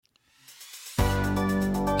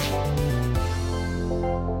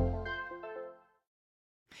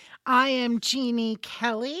I am Jeannie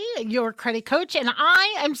Kelly, your credit coach, and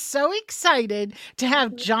I am so excited to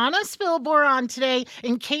have Jonna Spilbor on today.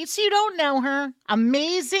 In case you don't know her,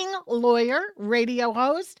 amazing lawyer, radio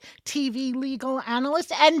host, TV legal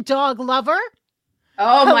analyst, and dog lover.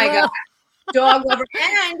 Oh my God, Hello. dog lover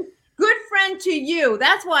and good friend to you.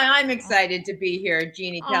 That's why I'm excited to be here,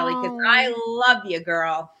 Jeannie Kelly, because Oh, I love you,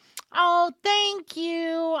 girl. oh, thank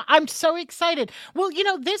you. I'm so excited. Well,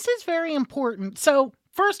 this is very important. So,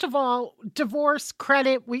 first of all, divorce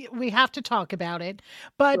credit, we have to talk about it.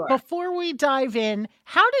 But Sure. before we dive in,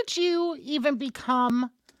 how did you even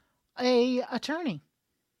become a attorney?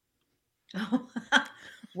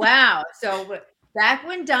 Wow. So back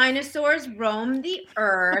when dinosaurs roamed the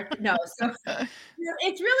earth. No, so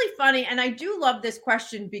it's really funny. And I do love this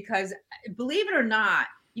question because believe it or not,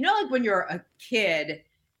 like when you're a kid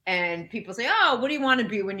and people say, "Oh, what do you want to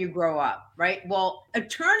be when you grow up?" Right? Well,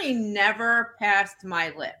 attorney never passed my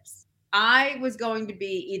lips. I was going to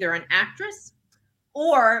be either an actress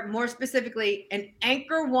or more specifically, an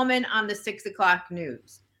anchor woman on the 6 o'clock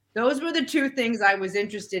news. Those were the two things I was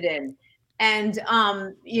interested in. And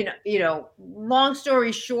long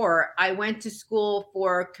story short, I went to school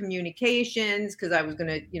for communications because I was going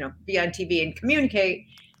to, be on TV and communicate.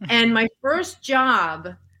 And my first job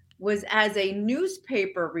was as a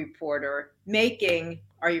newspaper reporter making,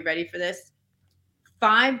 are you ready for this?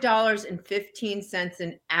 $5.15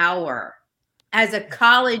 an hour as a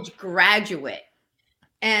college graduate.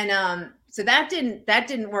 And so that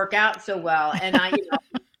didn't work out so well. And I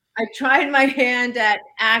tried my hand at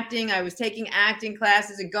acting. I was taking acting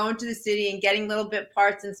classes and going to the city and getting little bit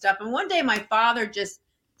parts and stuff. And one day my father just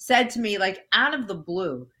said to me, like out of the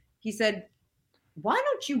blue, he said, "Why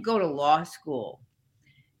don't you go to law school?"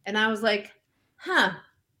 And I was like, huh,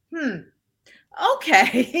 hmm,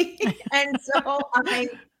 okay. And so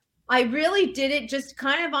I really did it just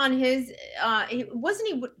kind of on his he wasn't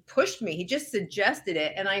he pushed me. He just suggested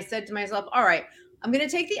it and I said to myself, "All right, I'm going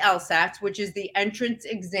to take the LSATs, which is the entrance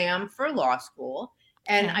exam for law school."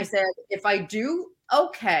 And I Okay. said, "If I do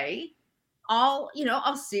okay, I'll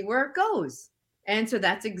see where it goes." And so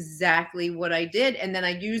that's exactly what I did. And then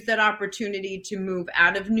I used that opportunity to move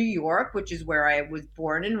out of New York, which is where I was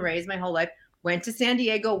born and raised my whole life. Went to San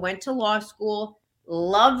Diego, went to law school,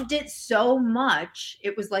 loved it so much.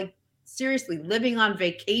 It was like seriously living on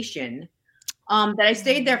vacation. That I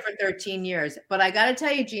stayed there Mm. for 13 years. But I got to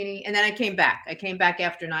tell you, Jeannie, and then I came back. I came back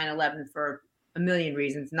after 9/11 for a million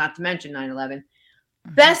reasons, not to mention 9/11.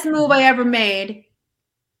 Mhm. Best move I ever made,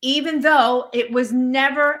 even though it was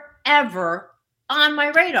never, ever on my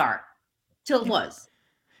radar till it was.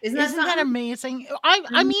 Isn't that Isn't that something? amazing? I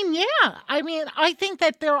Mhm. mean, yeah. I mean, I think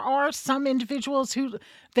that there are some individuals who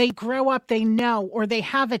they grow up, they know, or they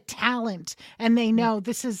have a talent and they know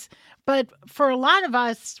this is, but for a lot of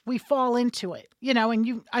us, we fall into it, and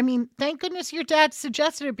I mean, thank goodness your dad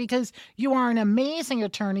suggested it because you are an amazing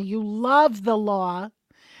attorney. You love the law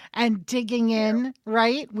and digging in,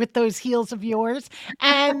 right, with those heels of yours.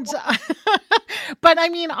 And, but I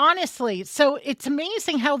mean, honestly, so it's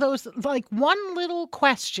amazing how those, like one little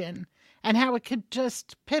question and how it could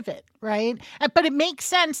just pivot, right? But it makes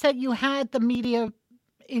sense that you had the media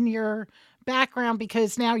in your background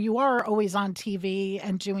because now you are always on TV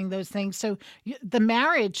and doing those things. So the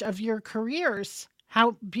marriage of your careers,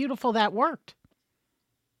 how beautiful that worked.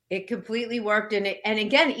 It completely worked. And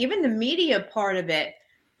again, even the media part of it,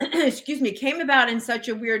 excuse me, came about in such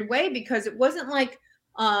a weird way because it wasn't like,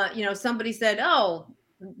 somebody said, "Oh,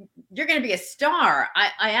 you're going to be a star."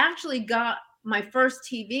 I actually got my first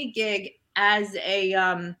TV gig as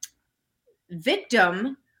a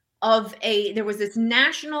victim of there was this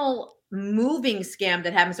national moving scam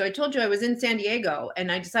that happened. So I told you I was in San Diego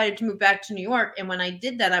and I decided to move back to New York. And when I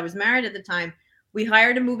did that, I was married at the time. We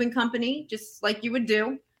hired a moving company, just like you would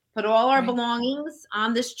do, put all our Right. belongings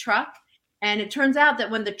on this truck. And it turns out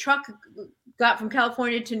that when the truck got from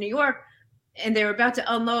California to New York and they were about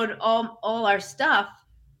to unload all our stuff,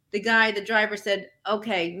 the driver said,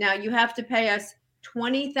 "Okay, now you have to pay us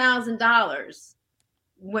 $20,000,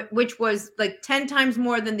 which was like 10 times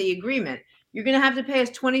more than the agreement. You're going to have to pay us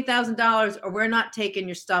 $20,000 or we're not taking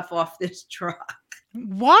your stuff off this truck." And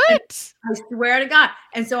What? I swear to God.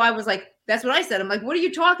 And so I was like, that's what I said. I'm like, "What are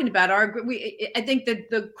you talking about?" I think that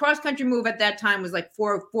the cross country move at that time was like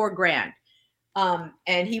four grand.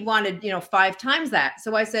 And he wanted, five times that.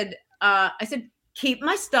 So I said, "Keep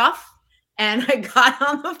my stuff." And I got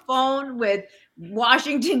on the phone with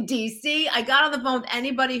Washington, D.C. I got on the phone with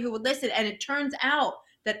anybody who would listen. And it turns out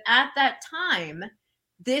that at that time,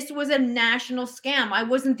 this was a national scam. I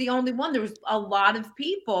wasn't the only one. There was a lot of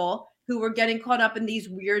people who were getting caught up in these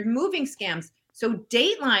weird moving scams. So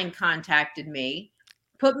Dateline contacted me,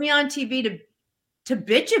 put me on TV to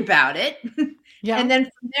bitch about it. Yeah. And then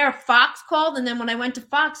from there, Fox called. And then when I went to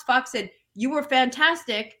Fox, Fox said, "You were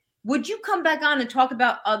fantastic. Would you come back on and talk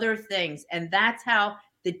about other things?" And that's how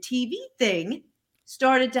the TV thing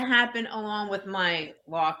started to happen along with my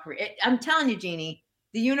law career. I'm telling you, Jeannie,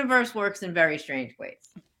 the universe works in very strange ways.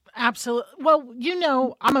 Absolutely.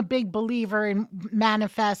 Well, I'm a big believer in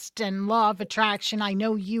manifest and law of attraction. I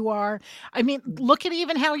know you are. I mean, look at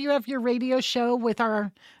even how you have your radio show with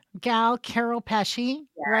our gal, Carol Pesci,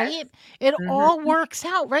 right? Yes. It Mhm. all works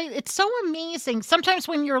out, right? It's so amazing. Sometimes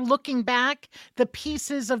when you're looking back, the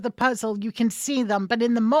pieces of the puzzle, you can see them, but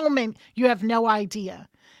in the moment, you have no idea.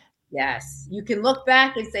 Yes. You can look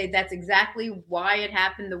back and say that's exactly why it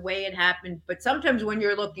happened the way it happened. But sometimes when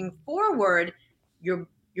you're looking forward,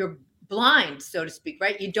 you're blind, so to speak,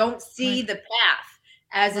 right? You don't see Right. the path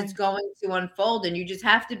as it's Right. going to unfold. And you just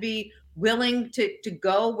have to be willing to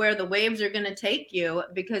go where the waves are going to take you,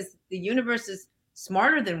 because the universe is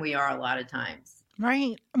smarter than we are a lot of times.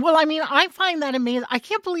 Right. Well, I mean, I find that amazing. I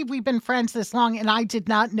can't believe we've been friends this long and I did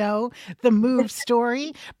not know the move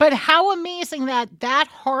story. But how amazing that that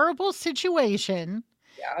horrible situation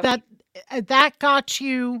Yeah. that that got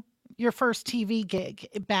you your first TV gig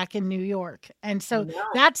back in New York. And so No.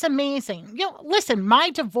 that's amazing. Listen, my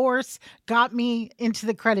divorce got me into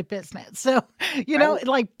the credit business. So, Right.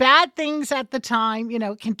 like bad things at the time,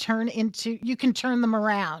 you can turn them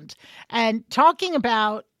around. And talking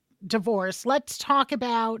about divorce, let's talk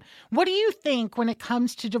about, what do you think when it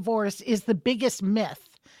comes to divorce is the biggest myth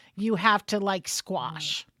you have to like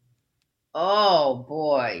squash? Oh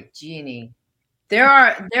boy, Jeannie. There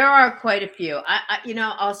are quite a few.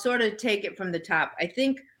 I'll sort of take it from the top. I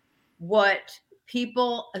think what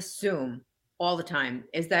people assume all the time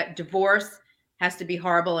is that divorce has to be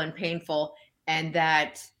horrible and painful, and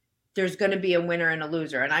that there's going to be a winner and a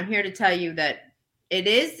loser. And I'm here to tell you that it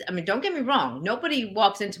is. I mean, don't get me wrong. Nobody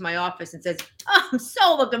walks into my office and says, "Oh, I'm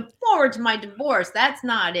so looking forward to my divorce." That's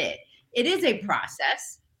not it. It is a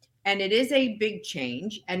process, and it is a big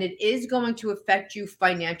change, and it is going to affect you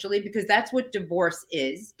financially, because that's what divorce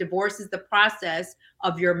is. Divorce is the process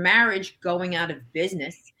of your marriage going out of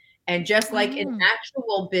business. And just like in Mm,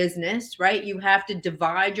 actual business, right, you have to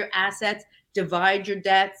divide your assets, divide your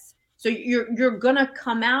debts. So you're going to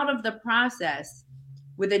come out of the process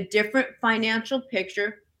with a different financial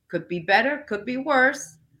picture. Could be better, could be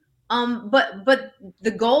worse. But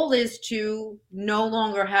the goal is to no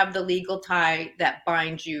longer have the legal tie that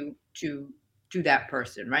binds you to that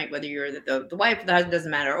person, right? Whether you're the wife, the husband,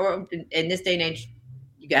 doesn't matter. Or in this day and age,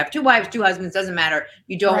 you can have two wives, two husbands, doesn't matter.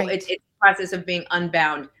 You don't. It's right. it's the process of being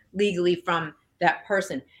unbound legally from that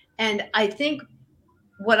person. And I think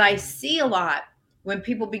what I see a lot when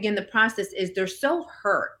people begin the process is they're so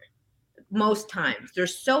hurt. Most times they're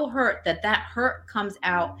so hurt that that hurt comes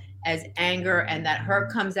out as anger, and that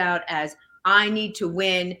hurt comes out as, "I need to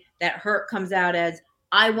win." That hurt comes out as,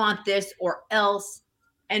 "I want this or else."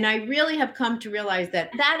 And I really have come to realize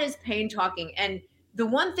that that is pain talking. And the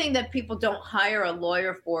one thing that people don't hire a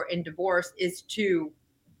lawyer for in divorce is to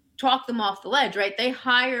talk them off the ledge, right? They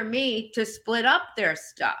hire me to split up their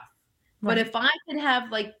stuff. But Right. if I could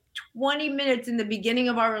have like 20 minutes in the beginning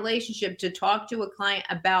of our relationship to talk to a client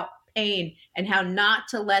about pain and how not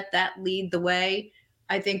to let that lead the way,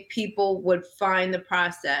 I think people would find the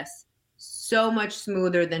process so much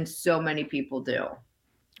smoother than so many people do.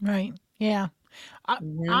 Right. Yeah. I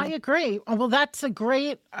Mhm. agree. Well, that's a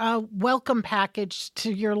great welcome package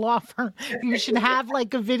to your law firm. You should have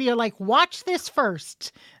like a video, like watch this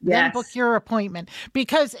first, then book Yes. your appointment,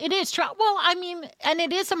 because it is true. Well, I mean, and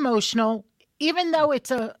it is emotional, even though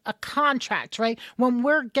it's a contract, right? When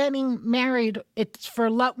we're getting married, it's for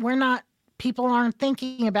love. We're not, people aren't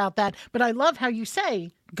thinking about that. But I love how you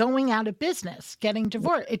say going out of business, getting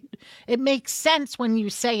divorced. It makes sense when you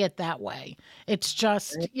say it that way. It's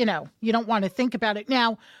just, you don't want to think about it.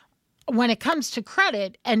 Now, when it comes to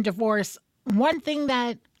credit and divorce, one thing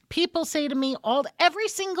that people say to me every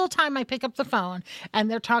single time I pick up the phone and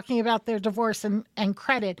they're talking about their divorce and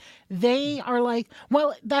credit, they are like,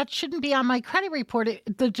 well, that shouldn't be on my credit report.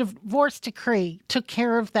 The divorce decree took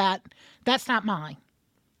care of that. That's not mine.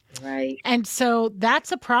 Right. And so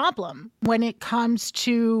that's a problem when it comes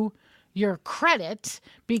to your credit,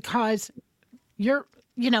 because you're,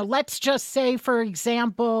 let's just say, for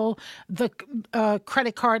example, the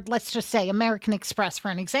credit card, let's just say American Express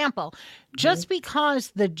for an example. Mhm. Just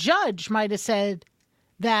because the judge might have said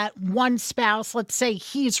that one spouse, let's say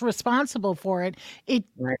he's responsible for it,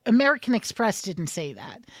 Right. American Express didn't say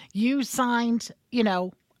that. You signed, an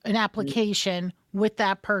Mhm. application with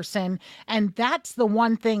that person. And that's the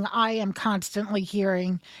one thing I am constantly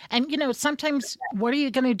hearing. And, sometimes what are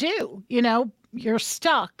you going to do? You're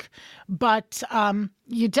stuck, but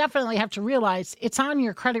you definitely have to realize it's on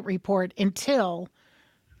your credit report until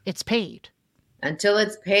it's paid. Until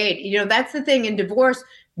it's paid. That's the thing in divorce.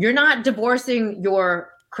 You're not divorcing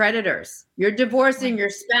your creditors. You're divorcing Right. your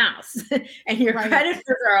spouse. And your Right.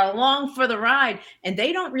 creditors are along for the ride, and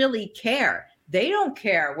they don't really care. They don't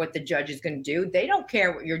care what the judge is going to do. They don't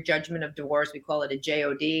care what your judgment of divorce, we call it a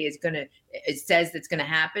JOD, it says that's going to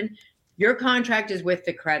happen. Your contract is with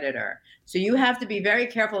the creditor. So you have to be very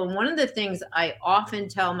careful. And one of the things I often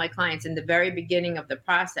tell my clients in the very beginning of the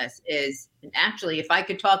process is, and actually, if I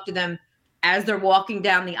could talk to them as they're walking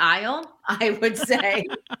down the aisle, I would say,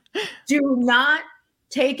 do not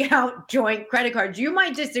take out joint credit cards. You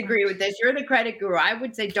might disagree with this. You're the credit guru. I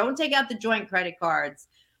would say don't take out the joint credit cards,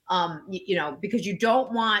 because you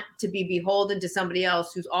don't want to be beholden to somebody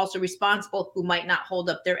else who's also responsible, who might not hold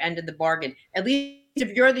up their end of the bargain. At least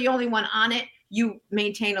if you're the only one on it, you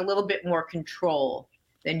maintain a little bit more control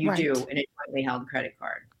than you do in a jointly held credit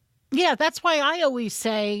card. Yeah, that's why I always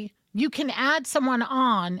say you can add someone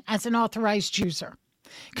on as an authorized user,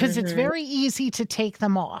 because it's very easy to take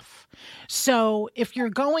them off. So if you're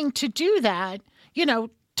going to do that,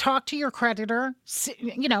 talk to your creditor,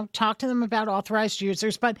 talk to them about authorized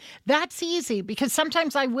users. But that's easy, because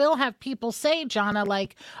sometimes I will have people say, Jonna,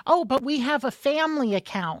 like, oh, but we have a family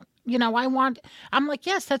account. I'm like,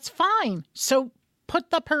 yes, that's fine. So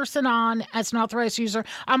put the person on as an authorized user.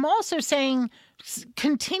 I'm also saying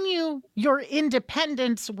continue your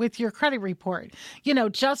independence with your credit report.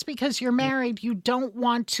 Just because you're married, you don't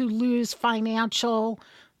want to lose financial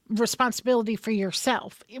responsibility for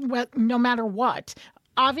yourself, no matter what.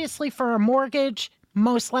 Obviously, for a mortgage,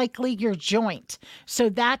 most likely you're joint. So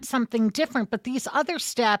that's something different. But these other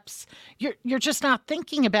steps, you're just not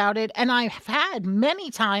thinking about it. And I've had many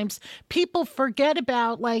times people forget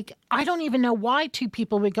about, like, I don't even know why two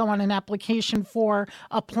people would go on an application for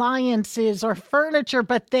appliances or furniture,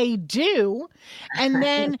 but they do. And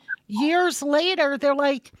then years later, they're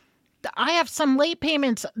like, I have some late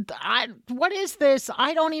payments. What is this?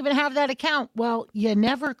 I don't even have that account. Well, you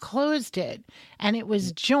never closed it, and it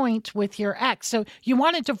was joint with your ex. So you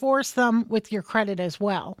want to divorce them with your credit as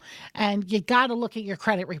well. And you got to look at your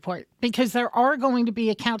credit report, because there are going to be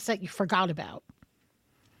accounts that you forgot about.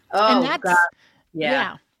 Oh, God.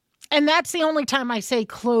 Yeah. And that's the only time I say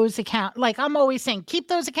close account. Like, I'm always saying, keep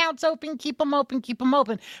those accounts open, keep them open,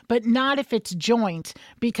 but not if it's joint,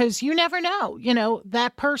 because you never know,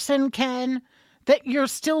 that person that you're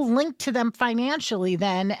still linked to them financially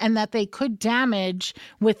then, and that they could damage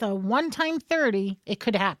with a one-time 30, it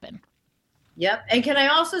could happen. Yep. And can I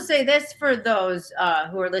also say this for those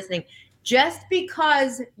who are listening? Just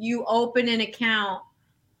because you open an account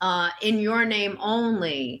in your name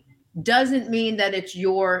only doesn't mean that it's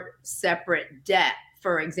your separate debt,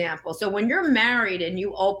 for example. So when you're married and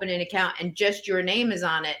you open an account and just your name is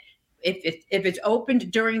on it, if it's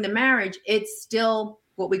opened during the marriage, it's still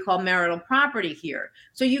what we call marital property here.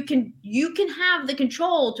 So you can have the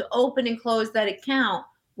control to open and close that account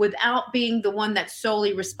without being the one that's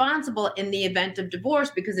solely responsible in the event of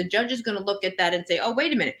divorce, because the judge is going to look at that and say, oh,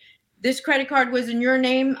 wait a minute, this credit card was in your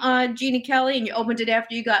name, Jeannie Kelly, and you opened it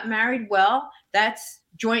after you got married. Well, that's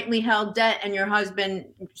jointly held debt, and your husband,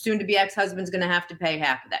 soon to be ex-husband, is going to have to pay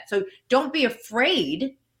half of that. So don't be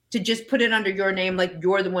afraid to just put it under your name, like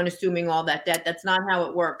you're the one assuming all that debt. That's not how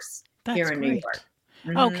it works here in New York.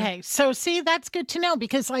 Okay. So see, that's good to know,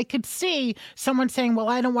 because I could see someone saying, well,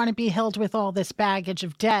 I don't want to be held with all this baggage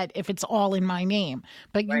of debt if it's all in my name.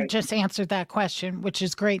 But you just answered that question, which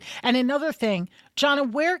is great. And another thing,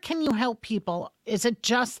 Jonna, where can you help people? Is it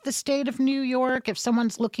just the state of New York? If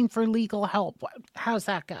someone's looking for legal help, how's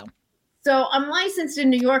that go? So I'm licensed in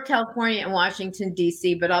New York, California, and Washington,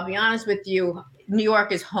 D.C., but I'll be honest with you, New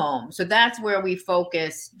York is home. So that's where we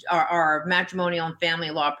focus our matrimonial and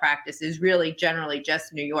family law practice, is really generally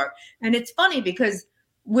just New York. And it's funny because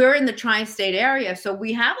we're in the tri-state area. So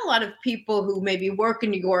we have a lot of people who maybe work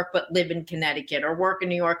in New York but live in Connecticut, or work in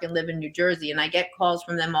New York and live in New Jersey. And I get calls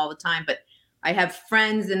from them all the time. But I have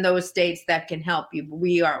friends in those states that can help you.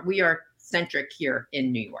 We are centric here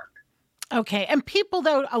in New York. Okay. And people,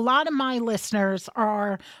 though, a lot of my listeners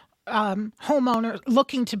are homeowners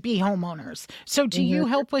looking to be homeowners. So do you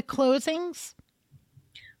help with closings?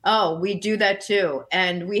 Oh, we do that too.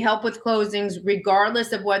 And we help with closings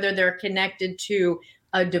regardless of whether they're connected to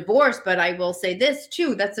a divorce. But I will say this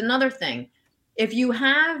too, that's another thing. If you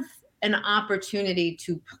have an opportunity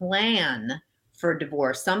to plan for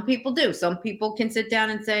divorce, some people do. Some people can sit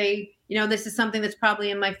down and say, this is something that's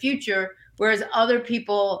probably in my future. Whereas other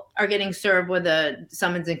people are getting served with a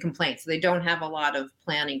summons and complaint. So they don't have a lot of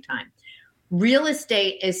planning time. Real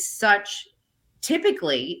estate is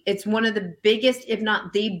typically, it's one of the biggest, if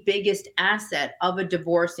not the biggest asset of a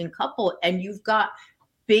divorcing couple. And you've got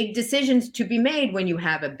big decisions to be made when you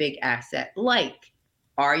have a big asset. Like,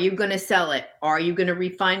 are you going to sell it? Are you going to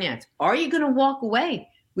refinance? Are you going to walk away?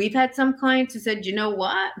 We've had some clients who said, you know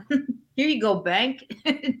what? Here you go, bank,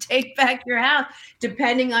 take back your house,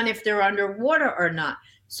 depending on if they're underwater or not.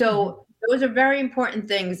 So those are very important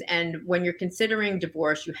things. And when you're considering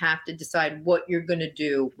divorce, you have to decide what you're going to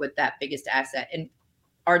do with that biggest asset. And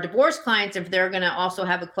our divorce clients, if they're going to also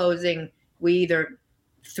have a closing, we either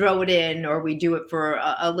throw it in or we do it for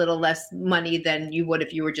a little less money than you would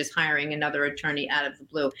if you were just hiring another attorney out of the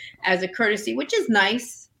blue as a courtesy, which is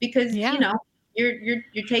nice because, you're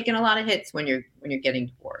taking a lot of hits when you're getting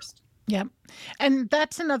divorced. Yep. And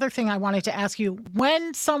that's another thing I wanted to ask you.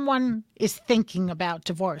 When someone is thinking about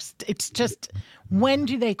divorce, it's just, when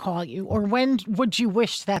do they call you, or when would you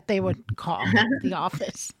wish that they would call the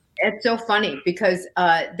office? It's so funny because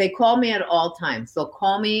they call me at all times. They'll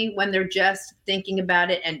call me when they're just thinking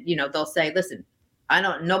about it. And, they'll say, listen,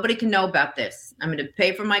 nobody can know about this. I'm going to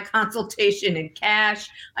pay for my consultation in cash.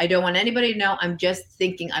 I don't want anybody to know. I'm just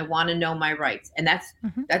thinking I want to know my rights. And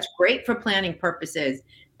that's great for planning purposes.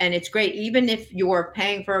 And it's great. Even if you're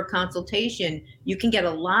paying for a consultation, you can get a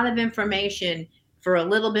lot of information for a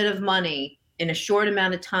little bit of money in a short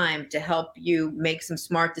amount of time to help you make some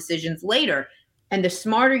smart decisions later. And the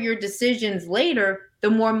smarter your decisions later, the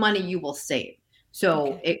more money you will save.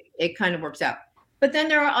 So it kind of works out. But then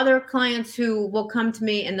there are other clients who will come to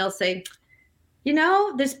me and they'll say,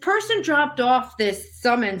 this person dropped off this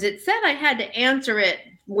summons. It said I had to answer it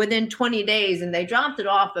within 20 days and they dropped it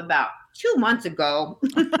off about 2 months ago.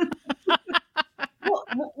 What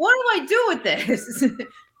do I do with this?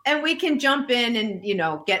 And we can jump in and,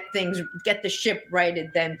 get the ship righted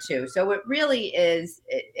then too. So it really is,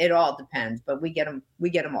 it all depends, but we get them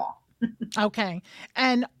all. Okay.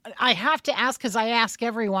 And I have to ask, because I ask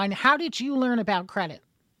everyone, how did you learn about credit?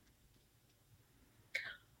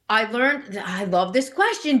 I love this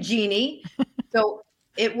question, Jeannie. So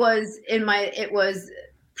it was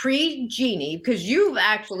pre-Jeannie, because you've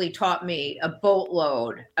actually taught me a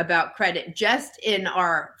boatload about credit just in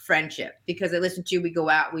our friendship, because I listen to you, we go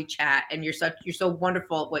out, we chat, and you're so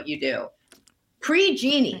wonderful at what you do.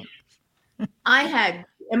 Pre-Jeannie, am I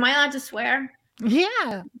allowed to swear?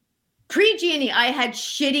 Yeah. Pre-Jeannie, I had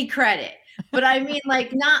shitty credit, but I mean,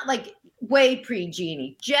 not way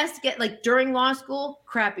pre-Jeannie, just get during law school,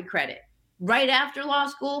 crappy credit. Right after law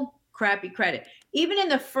school, crappy credit. Even in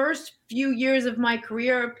the first few years of my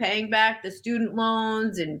career, paying back the student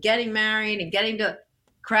loans and getting married and getting to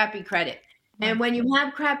crappy credit. And when you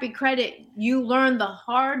have crappy credit, you learn the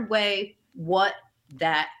hard way what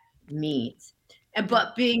that means.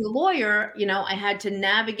 But being a lawyer, I had to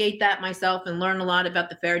navigate that myself and learn a lot about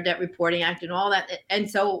the Fair Debt Reporting Act and all that. And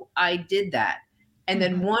so I did that. And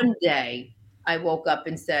then one day I woke up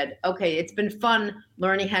and said, okay, it's been fun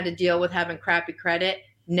learning how to deal with having crappy credit.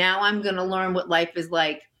 Now I'm going to learn what life is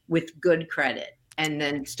like with good credit, and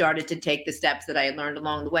then started to take the steps that I had learned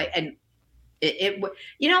along the way. And it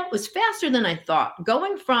was faster than I thought.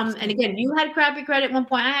 Going from, and again, you had crappy credit at one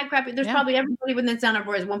point. I had crappy. There's probably everybody within Sound of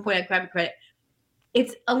Voice at one point had crappy credit.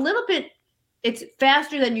 It's it's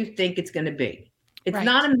faster than you think it's going to be. It's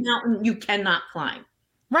not a mountain you cannot climb.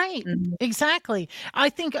 Right. Mm-hmm. Exactly. I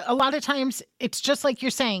think a lot of times it's just like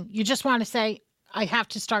you're saying, you just want to say, I have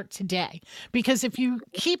to start today. Because if you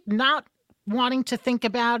keep not wanting to think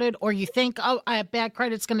about it, or you think, oh, I have bad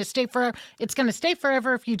credit, it's going to stay forever. It's going to stay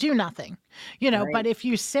forever if you do nothing, but if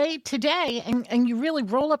you say today and you really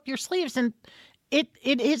roll up your sleeves, and it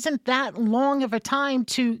isn't that long of a time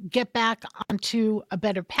to get back onto a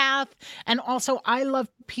better path. And also, I love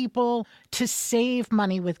people to save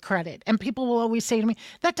money with credit. And people will always say to me,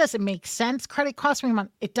 that doesn't make sense. Credit costs me money.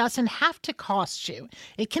 It doesn't have to cost you.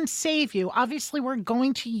 It can save you. Obviously, we're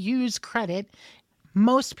going to use credit.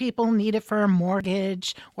 Most people need it for a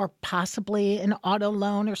mortgage or possibly an auto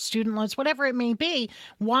loan or student loans, whatever it may be.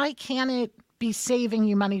 Why can't it be saving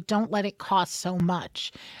you money? Don't let it cost so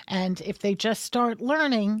much. And if they just start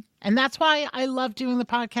learning, and that's why I love doing the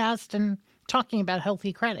podcast and talking about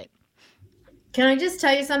healthy credit. Can I just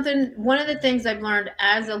tell you something? One of the things I've learned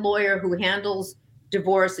as a lawyer who handles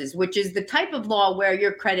divorces, which is the type of law where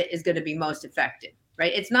your credit is going to be most effective,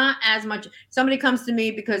 right? It's not as much, somebody comes to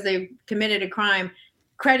me because they've committed a crime,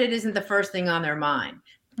 credit isn't the first thing on their mind.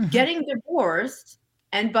 Mm-hmm. Getting divorced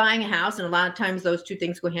and buying a house, and a lot of times those two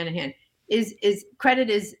things go hand in hand, is credit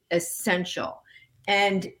is essential.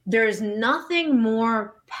 And there's nothing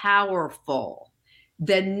more powerful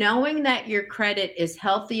than knowing that your credit is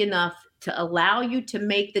healthy enough to allow you to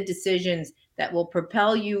make the decisions that will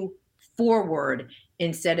propel you forward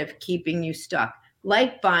instead of keeping you stuck.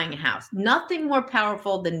 Like buying a house. Nothing more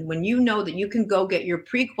powerful than when you know that you can go get your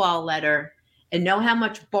pre-qual letter and know how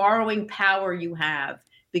much borrowing power you have,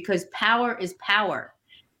 because power is power.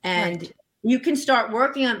 And Right. you can start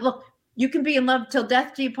working on, look, you can be in love till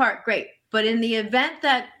death do you part, great. But in the event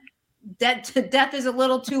that death is a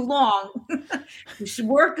little too long, you should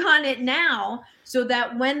work on it now so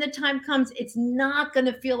that when the time comes, it's not going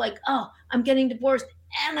to feel like, oh, I'm getting divorced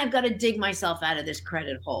and I've got to dig myself out of this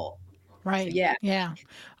credit hole. So Right. yeah, Yeah.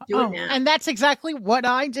 do it Oh, now. and that's exactly what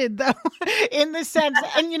I did though, in the sense,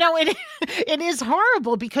 and it is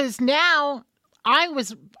horrible because now I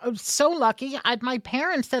was so lucky. My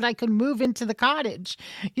parents said I could move into the cottage,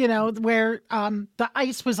 where the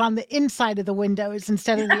ice was on the inside of the windows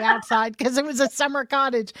instead of the outside because it was a summer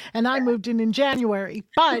cottage, and I moved in January.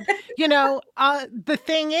 But the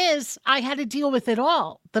thing is, I had to deal with it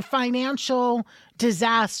all: the financial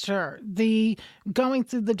disaster, the going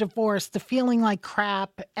through the divorce, the feeling like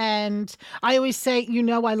crap. And I always say,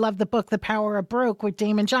 I love the book, The Power of Broke with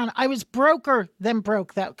Damon John. I was broker than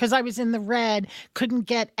broke, though, because I was in the red, couldn't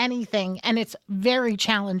get anything. And it's very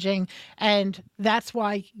challenging. And that's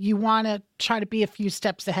why you want to try to be a few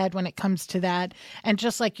steps ahead when it comes to that. And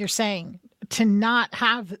just like you're saying, to not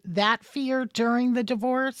have that fear during the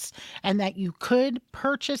divorce and that you could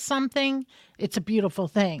purchase something, it's a beautiful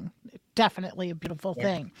thing. Definitely a beautiful Yeah.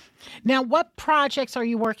 thing. Now, what projects are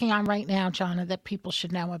you working on right now, Jonna, that people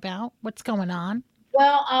should know about? What's going on?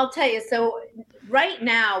 Well, I'll tell you. So right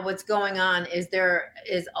now, what's going on is there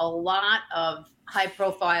is a lot of high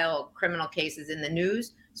profile criminal cases in the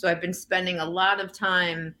news. So I've been spending a lot of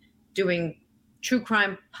time doing true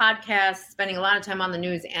crime podcasts, spending a lot of time on the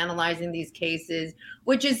news analyzing these cases,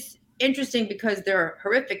 which is interesting because they're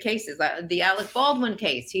horrific cases. The Alec Baldwin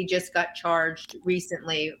case, he just got charged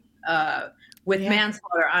recently with Yeah.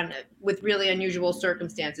 manslaughter with really unusual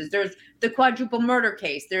circumstances. There's the quadruple murder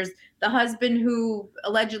case. There's the husband who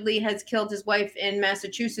allegedly has killed his wife in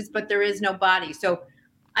Massachusetts, but there is no body. So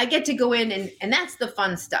I get to go in and that's the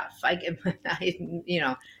fun stuff.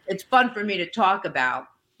 It's fun for me to talk about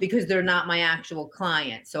because they're not my actual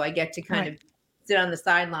client. So I get to kind Right. of sit on the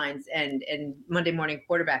sidelines and Monday morning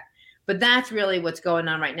quarterback. But that's really what's going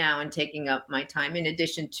on right now and taking up my time, in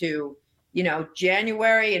addition to,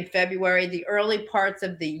 January and February, the early parts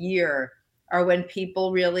of the year are when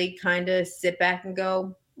people really kind of sit back and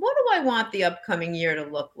go, what do I want the upcoming year to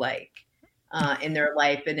look like in their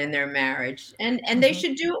life and in their marriage? And they Mhm.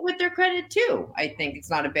 should do it with their credit too. I think it's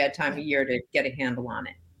not a bad time of Yep. year to get a handle on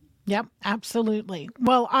it. Yep, absolutely.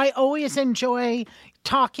 Well, I always enjoy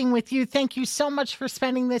talking with you. Thank you so much for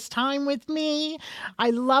spending this time with me.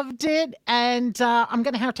 I loved it. And I'm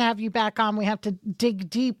going to have you back on. We have to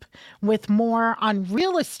dig deep with more on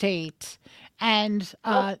real estate and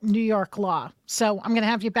Oh, New York law. So I'm going to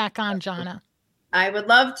have you back on, Jonna. I would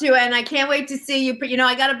love to, and I can't wait to see you. But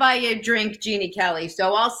I got to buy you a drink, Jeannie Kelly.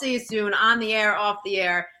 So I'll see you soon, on the air, off the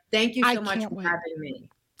air. Thank you I so much can't for wait. having me.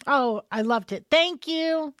 Oh, I loved it. Thank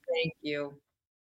you. Thank you.